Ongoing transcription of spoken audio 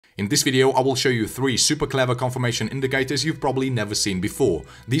In this video, I will show you 3 super clever confirmation indicators you've probably never seen before.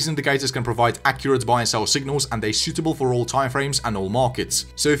 These indicators can provide accurate buy and sell signals, and they're suitable for all timeframes and all markets.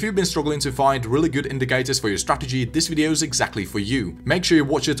 So if you've been struggling to find really good indicators for your strategy, this video is exactly for you. Make sure you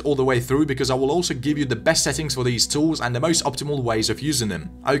watch it all the way through because I will also give you the best settings for these tools and the most optimal ways of using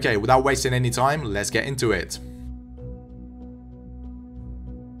them. Okay, without wasting any time, let's get into it.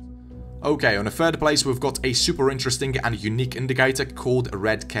 Okay, on the third place we've got a super interesting and unique indicator called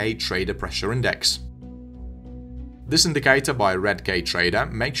Red K Trader Pressure Index. This indicator by Red K Trader,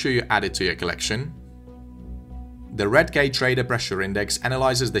 make sure you add it to your collection. The Red K Trader Pressure Index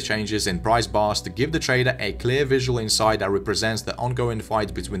analyzes the changes in price bars to give the trader a clear visual insight that represents the ongoing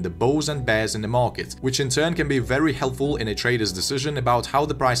fight between the bulls and bears in the market, which in turn can be very helpful in a trader's decision about how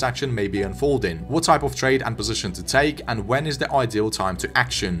the price action may be unfolding, what type of trade and position to take, and when is the ideal time to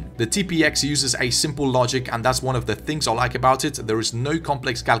action. The TPX uses a simple logic, and that's one of the things I like about it. There is no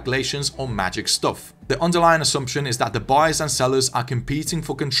complex calculations or magic stuff. The underlying assumption is that the buyers and sellers are competing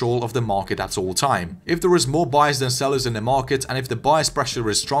for control of the market at all time. If there is more buyers than sellers in the market, and if the buyers' pressure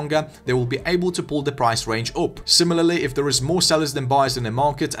is stronger, they will be able to pull the price range up. Similarly, if there is more sellers than buyers in the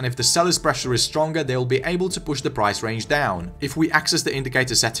market, and if the sellers' pressure is stronger, they will be able to push the price range down. If we access the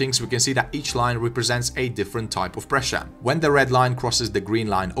indicator settings, we can see that each line represents a different type of pressure. When the red line crosses the green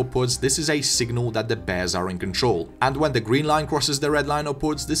line upwards, this is a signal that the bears are in control. And when the green line crosses the red line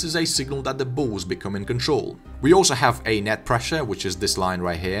upwards, this is a signal that the bulls become in control. We also have a net pressure, which is this line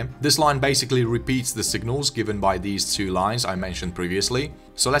right here. This line basically repeats the signals given by these 2 lines I mentioned previously.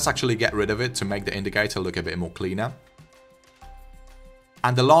 So let's actually get rid of it to make the indicator look a bit more cleaner.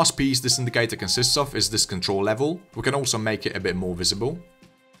 And the last piece this indicator consists of is this control level. We can also make it a bit more visible.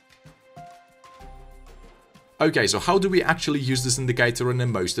 Okay, so how do we actually use this indicator in the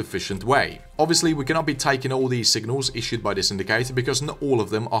most efficient way? Obviously, we cannot be taking all these signals issued by this indicator because not all of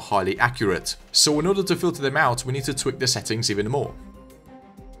them are highly accurate. So in order to filter them out, we need to tweak the settings even more.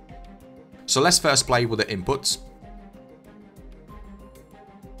 So let's first play with the inputs.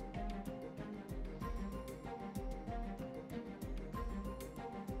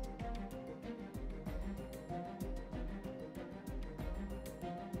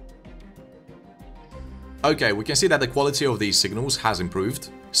 Okay, we can see that the quality of these signals has improved.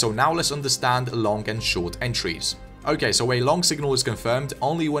 So now let's understand long and short entries. Okay, so a long signal is confirmed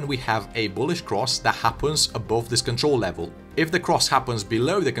only when we have a bullish cross that happens above this control level. If the cross happens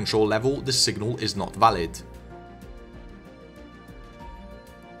below the control level, the signal is not valid.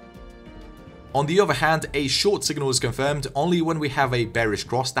 On the other hand, a short signal is confirmed only when we have a bearish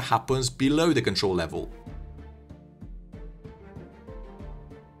cross that happens below the control level.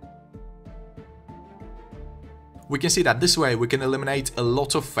 We can see that this way we can eliminate a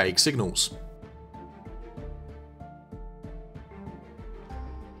lot of fake signals.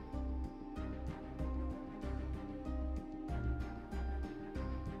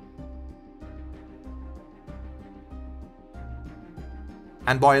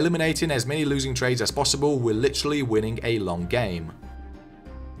 And by eliminating as many losing trades as possible, we're literally winning a long game.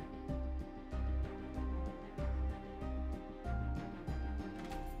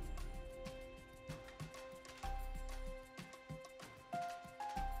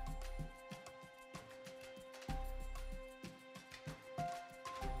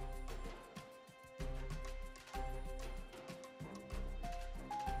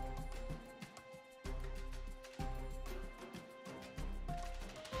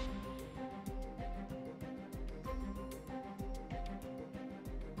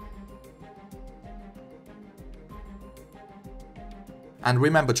 And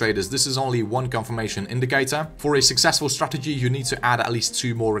remember traders, this is only one confirmation indicator. For a successful strategy, you need to add at least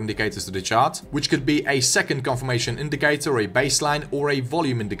 2 more indicators to the chart, which could be a second confirmation indicator, a baseline, or a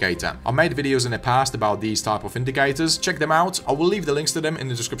volume indicator. I made videos in the past about these type of indicators. Check them out. I will leave the links to them in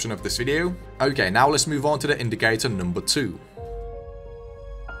the description of this video. Okay, now let's move on to the indicator number 2.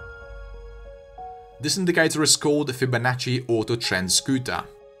 This indicator is called Fibonacci Auto Trend Scooter.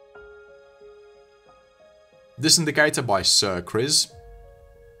 This indicator by Sir Chris.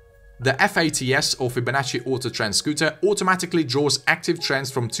 The FATS or Fibonacci Auto Trend Scooter automatically draws active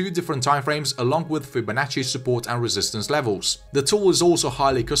trends from 2 different timeframes along with Fibonacci support and resistance levels. The tool is also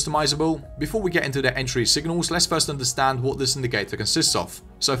highly customizable. Before we get into the entry signals, let's first understand what this indicator consists of.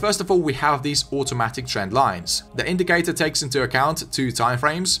 So first of all, we have these automatic trend lines. The indicator takes into account 2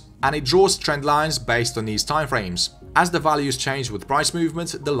 timeframes, and it draws trend lines based on these timeframes. As the values change with price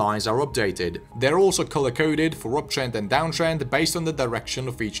movement, the lines are updated. They're also color-coded for uptrend and downtrend based on the direction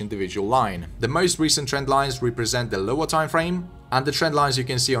of each individual line. The most recent trend lines represent the lower time frame, And the trend lines you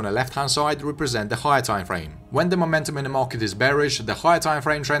can see on the left hand side represent the higher time frame. When the momentum in the market is bearish, the higher time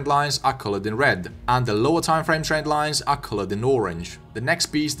frame trend lines are colored in red, and the lower time frame trend lines are colored in orange. The next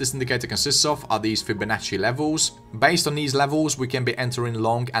piece this indicator consists of are these Fibonacci levels. Based on these levels, we can be entering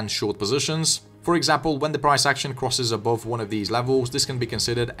long and short positions. For example, when the price action crosses above one of these levels, this can be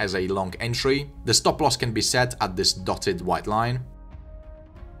considered as a long entry. The stop loss can be set at this dotted white line.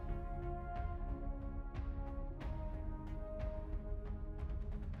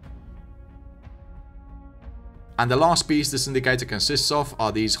 And the last piece this indicator consists of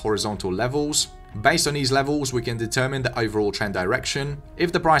are these horizontal levels. Based on these levels, we can determine the overall trend direction.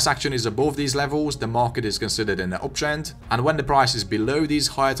 If the price action is above these levels, the market is considered in an uptrend. And when the price is below these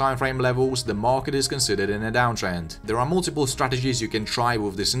higher time frame levels, the market is considered in a downtrend. There are multiple strategies you can try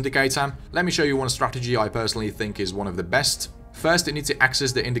with this indicator. Let me show you one strategy I personally think is one of the best. First, you need to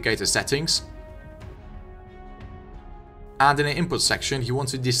access the indicator settings. And in the input section, you want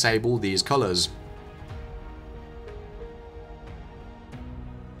to disable these colors.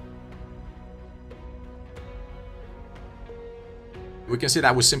 We can see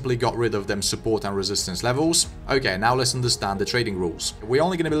that we simply got rid of them support and resistance levels. Okay, now let's understand the trading rules. We're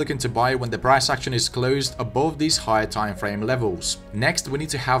only going to be looking to buy when the price action is closed above these higher time frame levels. Next, we need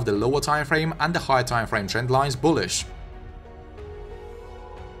to have the lower time frame and the higher time frame trend lines bullish.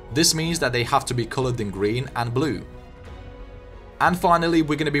 This means that they have to be colored in green and blue. And finally,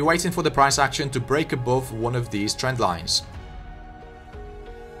 we're going to be waiting for the price action to break above one of these trend lines.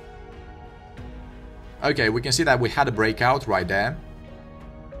 Okay, we can see that we had a breakout right there.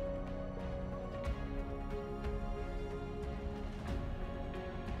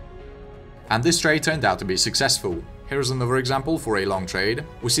 And this trade turned out to be successful. Here's another example for a long trade.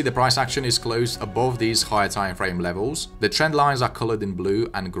 We see the price action is closed above these higher time frame levels. The trend lines are colored in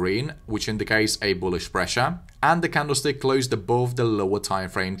blue and green, which indicates a bullish pressure, and the candlestick closed above the lower time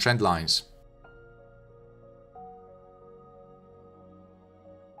frame trend lines.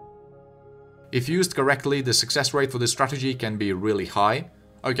 If used correctly, the success rate for this strategy can be really high.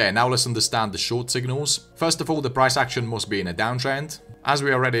 Okay, now let's understand the short signals. First of all, the price action must be in a downtrend. As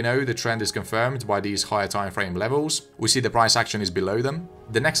we already know, the trend is confirmed by these higher time frame levels. We see the price action is below them.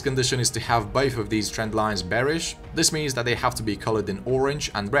 The next condition is to have both of these trend lines bearish. This means that they have to be colored in orange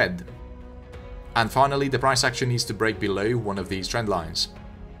and red. And finally, the price action needs to break below one of these trend lines.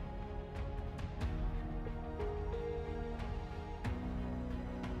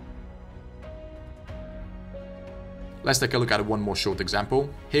 Let's take a look at one more short example.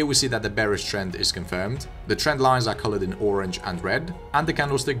 Here we see that the bearish trend is confirmed. The trend lines are colored in orange and red, and the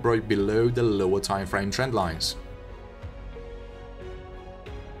candlestick broke below the lower time frame trend lines.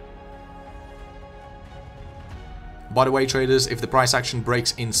 By the way, traders, if the price action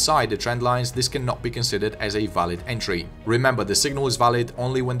breaks inside the trend lines, this cannot be considered as a valid entry. Remember, the signal is valid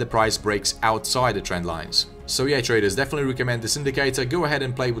only when the price breaks outside the trend lines. So yeah, traders, definitely recommend this indicator. Go ahead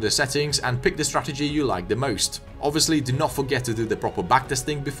and play with the settings and pick the strategy you like the most. Obviously, do not forget to do the proper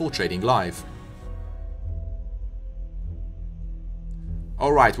backtesting before trading live.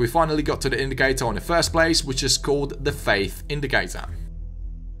 Alright, we finally got to the indicator on the first place, which is called the Faith Indicator.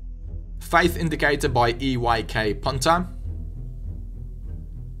 Faith Indicator by EYK Punter.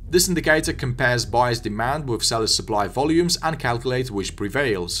 This indicator compares buyer's demand with seller's supply volumes and calculates which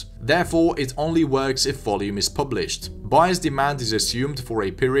prevails. Therefore, it only works if volume is published. Buyer's demand is assumed for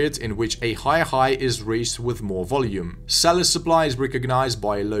a period in which a higher high is reached with more volume. Seller's supply is recognized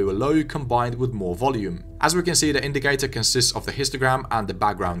by a lower low combined with more volume. As we can see, the indicator consists of the histogram and the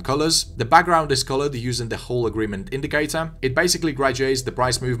background colors. The background is colored using the whole agreement indicator. It basically graduates the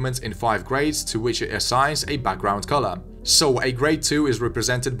price movements in 5 grades to which it assigns a background color. So a grade 2 is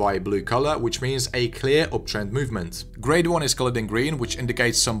represented by a blue color, which means a clear uptrend movement. Grade 1 is colored in green, which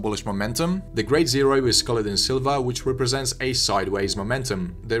indicates some bullish momentum. The grade 0 is colored in silver, which represents a sideways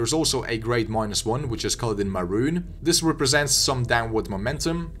momentum. There is also a grade -1, which is colored in maroon. This represents some downward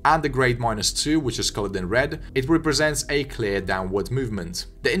momentum. And the grade -2, which is colored in red, it represents a clear downward movement.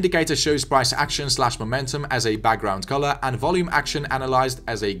 The indicator shows price action / momentum as a background color and volume action analyzed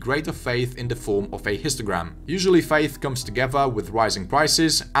as a grade of faith in the form of a histogram. Usually faith comes together with rising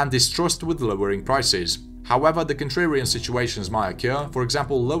prices and distrust with lowering prices. However, the contrarian situations might occur, for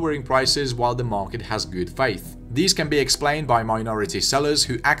example lowering prices while the market has good faith. These can be explained by minority sellers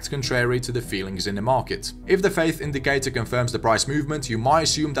who act contrary to the feelings in the market. If the faith indicator confirms the price movement, you might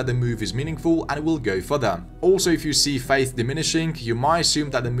assume that the move is meaningful and will go further. Also, if you see faith diminishing, you might assume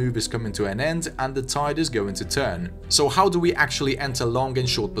that the move is coming to an end and the tide is going to turn. So how do we actually enter long and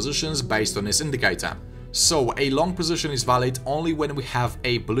short positions based on this indicator? So a long position is valid only when we have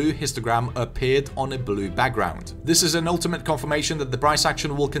a blue histogram appeared on a blue background. This is an ultimate confirmation that the price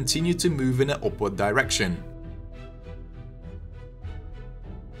action will continue to move in an upward direction.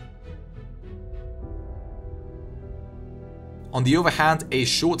 On the other hand, a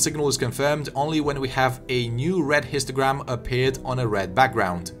short signal is confirmed only when we have a new red histogram appeared on a red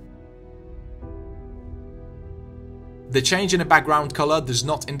background. The change in the background color does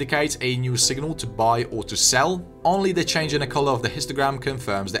not indicate a new signal to buy or to sell, only the change in the color of the histogram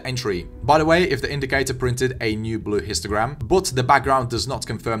confirms the entry. By the way, if the indicator printed a new blue histogram, but the background does not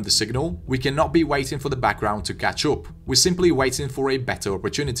confirm the signal, we cannot be waiting for the background to catch up. We're simply waiting for a better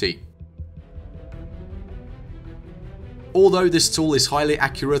opportunity. Although this tool is highly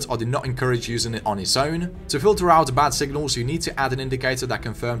accurate, I do not encourage using it on its own. To filter out bad signals, you need to add an indicator that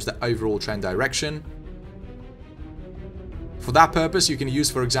confirms the overall trend direction. For that purpose, you can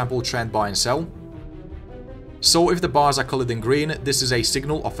use, for example, trend buy and sell. So if the bars are colored in green, this is a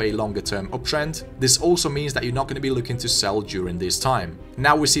signal of a longer term uptrend. This also means that you're not going to be looking to sell during this time.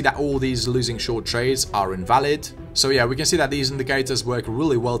 Now we see that all these losing short trades are invalid. So yeah, we can see that these indicators work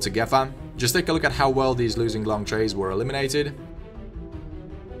really well together. Just take a look at how well these losing long trades were eliminated.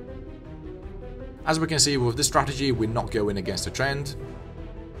 As we can see, with this strategy, we're not going against the trend.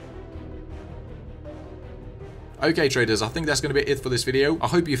 Okay traders, I think that's going to be it for this video. I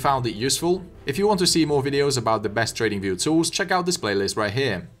hope you found it useful. If you want to see more videos about the best TradingView tools, check out this playlist right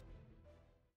here.